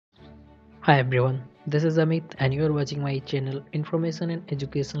Hi everyone, this is Amit and you are watching my channel Information and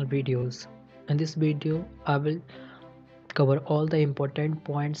Educational Videos. In this video, I will cover all the important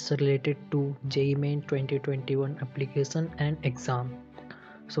points related to JEE Main 2021 application and exam.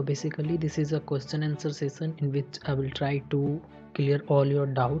 So basically this is a question answer session in which I will try to clear all your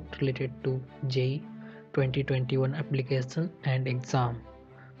doubt related to JEE 2021 application and exam.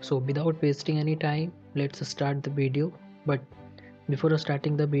 So without wasting any time, let's start the video. But before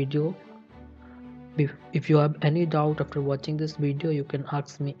starting the video, if you have any doubt after watching this video, you can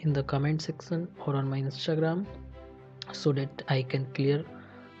ask me in the comment section or on my Instagram so that I can clear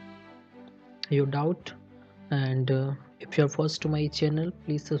your doubt. And if you are first to my channel,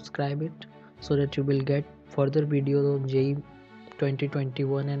 please subscribe it so that you will get further videos of JEE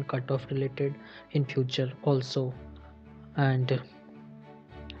 2021 and cutoff related in future also. And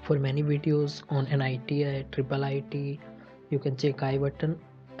for many videos on NIT, triple IT, you can check I button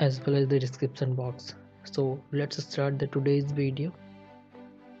as well as the description box. So let's start the today's video.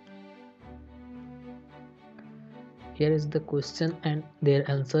 Here is the question and their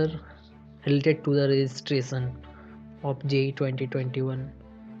answer related to the registration of JEE 2021.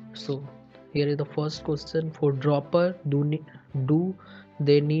 So here is the first question. For dropper, do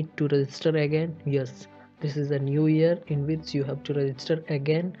they need to register again? Yes, this is a new year in which you have to register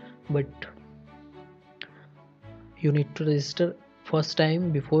again, but you need to register first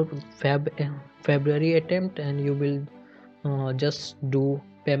time before February attempt, and you will just do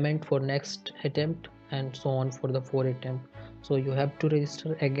payment for next attempt and so on for the 4 attempt. So you have to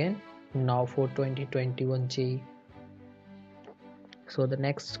register again now for 2021 JEE. So the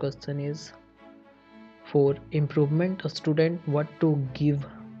next question is, for improvement a student what to give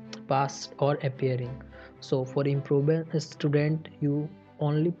past or appearing. So for improvement a student, you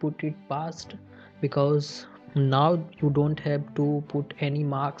only put it past because now you don't have to put any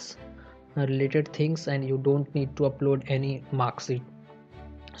marks related things and you don't need to upload any mark sheet.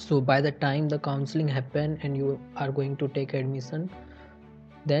 So by the time the counseling happen and you are going to take admission,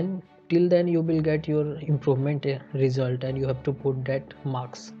 then till then you will get your improvement result and you have to put that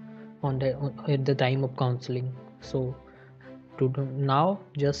marks on the at the time of counseling. So to do now,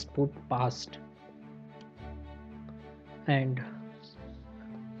 just put past. And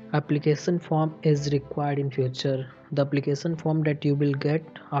application form is required in future. The application form that you will get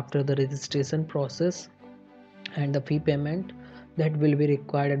after the registration process and the fee payment, that will be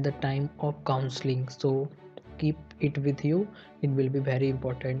required at the time of counseling. So keep it with you, it will be very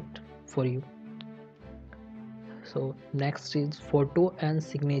important for you. So next is photo and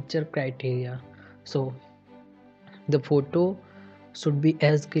signature criteria. So the photo should be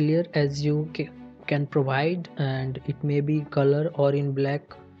as clear as you can provide, and it may be color or in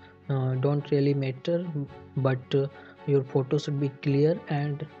black, don't really matter, but your photo should be clear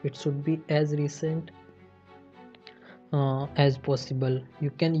and it should be as recent as possible.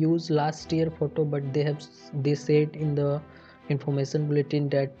 You can use last year photo, but they said in the information bulletin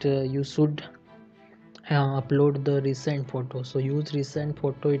that you should upload the recent photo. So use recent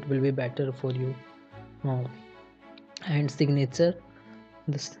photo, it will be better for you. uh, and signature,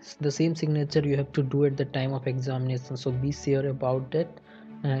 the same signature you have to do at the time of examination, so be sure about that.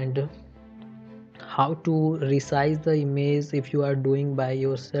 And how to resize the image if you are doing by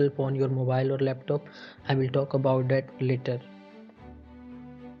yourself on your mobile or laptop, I will talk about that later.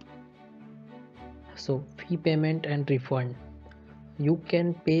 So fee payment and refund, you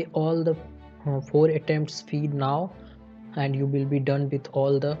can pay all the 4 attempts fee now and you will be done with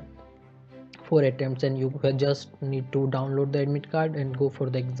all the 4 attempts, and you just need to download the admit card and go for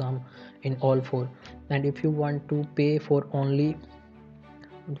the exam in all 4. And if you want to pay for only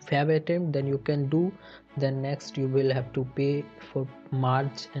 5 attempt, then you can do. Then next you will have to pay for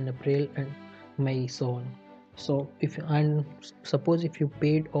March and April and May, so on. So if and suppose if you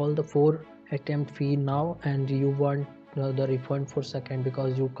paid all the 4 attempt fee now and you want the refund for second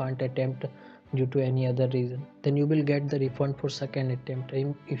because you can't attempt due to any other reason, then you will get the refund for second attempt.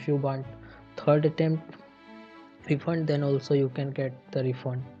 And if you want third attempt refund, then also you can get the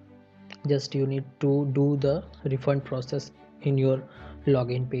refund. Just you need to do the refund process in your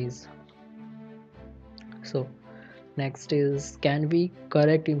login page. So next is, can we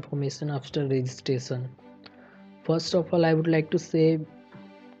correct information after registration? First of all, I would like to say,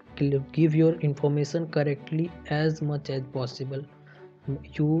 give your information correctly as much as possible.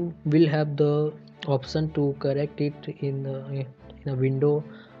 You will have the option to correct it in a window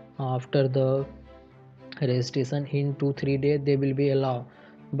after the registration. In 2-3 days they will be allowed,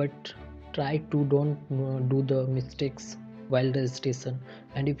 but try to don't do the mistakes while registration.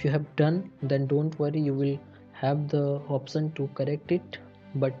 And if you have done, then don't worry, you will have the option to correct it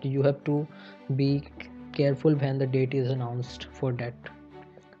but you have to be careful when the date is announced for that.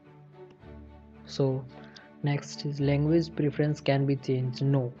 So next is language preference can be changed.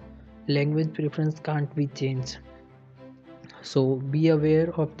 No, language preference can't be changed. So be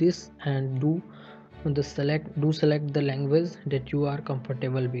aware of this and select the language that you are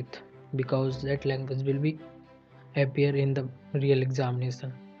comfortable with, because that language will be appear in the real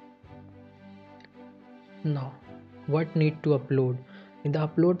examination. Now what need to upload? In the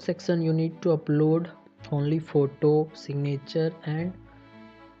upload section you need to upload only photo, signature and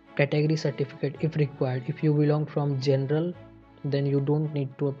category certificate if required. If you belong from general, then you don't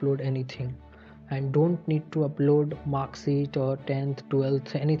need to upload anything, and don't need to upload mark sheet or 10th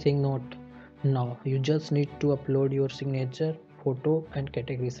 12th anything. Not now, you just need to upload your signature, photo and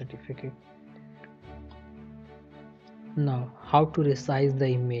category certificate. Now how to resize the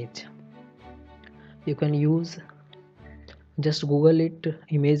image? You can use, just google it,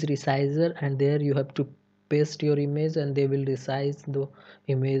 image resizer, and there you have to paste your image and they will resize the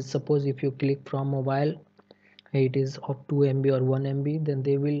image. Suppose if you click from mobile, it is of 2 MB or 1 MB, then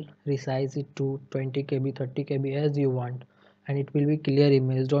they will resize it to 20 KB 30 KB as you want, and it will be clear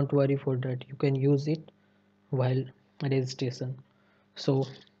image. Don't worry for that, you can use it while registration. So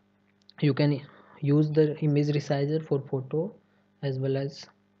you can use the image resizer for photo as well as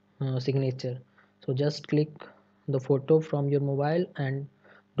signature. So just click the photo from your mobile and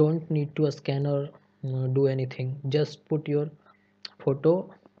don't need to scan or do anything. Just put your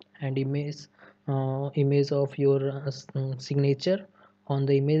photo and image of your signature on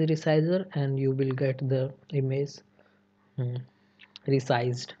the image resizer, and you will get the image um,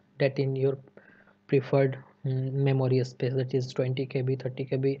 resized, that in your preferred memory space, that is 20 KB 30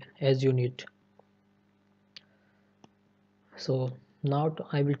 KB as you need. So now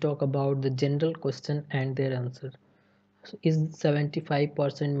I will talk about the general question and their answer. So is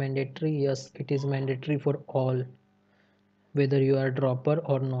 75% mandatory? Yes, it is mandatory for all, whether you are dropper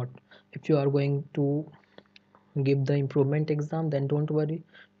or not. If you are going to give the improvement exam, then don't worry,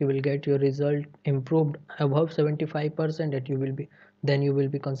 you will get your result improved above 75%, that you will be, then you will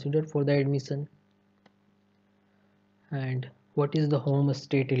be considered for the admission. And what is the home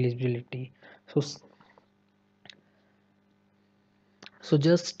state eligibility? So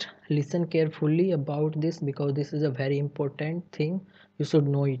just listen carefully about this, because this is a very important thing, you should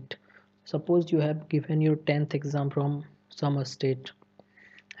know it. Suppose you have given your 10th exam from some state,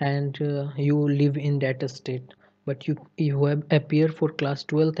 and you live in that state, but you have appeared for class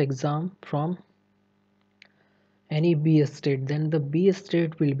 12th exam from any B state, then the B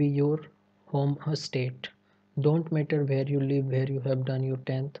state will be your home state. Don't matter where you live, where you have done your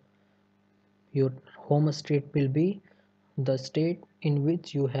 10th, your home state will be the state in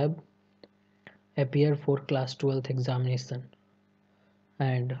which you have appear for class 12th examination.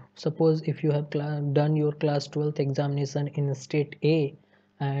 And suppose if you have done your class 12th examination in state A,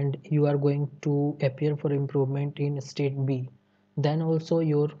 and you are going to appear for improvement in state B, then also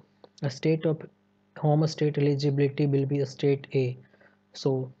your state of home state eligibility will be a state A.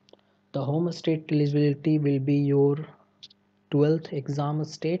 So the home state eligibility will be your 12th exam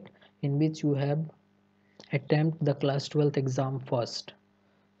state in which you have attempt the class 12th exam first.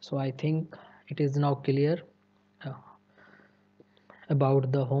 So I think it is now clear uh,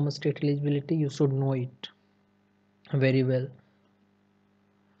 about the home state eligibility. You should know it very well.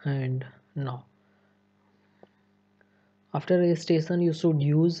 And now after registration you should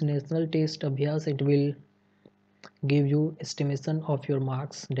use national test abhyas. It will give you estimation of your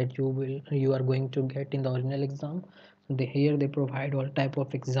marks that you are going to get in the original exam. So here they provide all type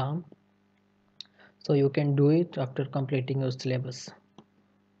of exam, so you can do it after completing your syllabus.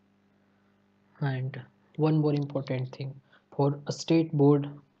 And one more important thing for a state board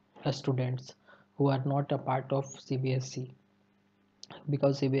students who are not a part of CBSE,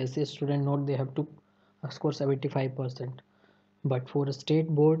 because CBSE student note they have to score 75%, but for a state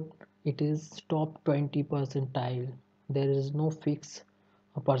board it is top 20 percentile. There is no fixed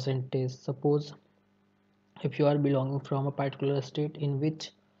percentage. Suppose if you are belonging from a particular state in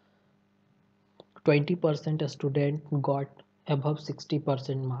which 20% student got above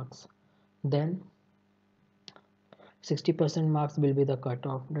 60% marks, then 60% marks will be the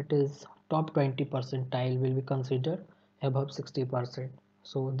cutoff, that is top 20 percentile will be considered above 60%.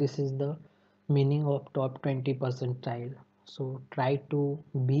 So this is the meaning of top 20 percentile. So try to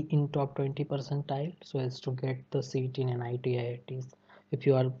be in top 20 percentile so as to get the seat in NIT IITs if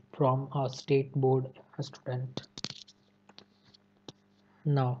you are from a state board student.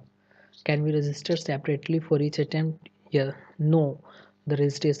 Now, can we register separately for each attempt? Yeah, no. The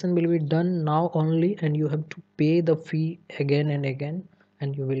registration will be done now only, and you have to pay the fee again and again.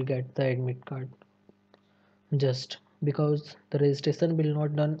 and you will get the admit card. Just because the registration will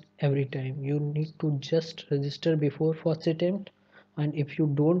not done every time, you need to just register before first attempt, and if you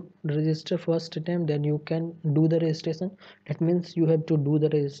don't register first attempt then you can do the registration. That means you have to do the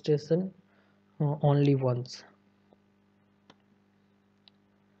registration only once.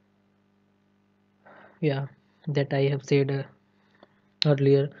 Yeah, that I have said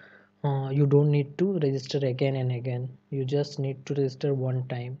earlier. You don't need to register again and again, you just need to register one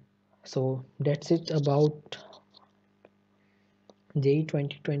time. So that's it about JEE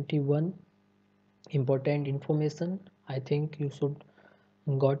 2021 important information. I think you should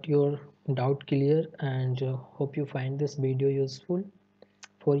got your doubt clear, and hope you find this video useful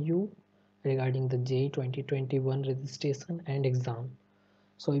for you regarding the JEE 2021 registration and exam.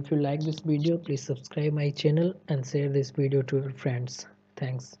 So if you like this video, please subscribe my channel and share this video to your friends.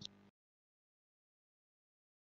 Thanks.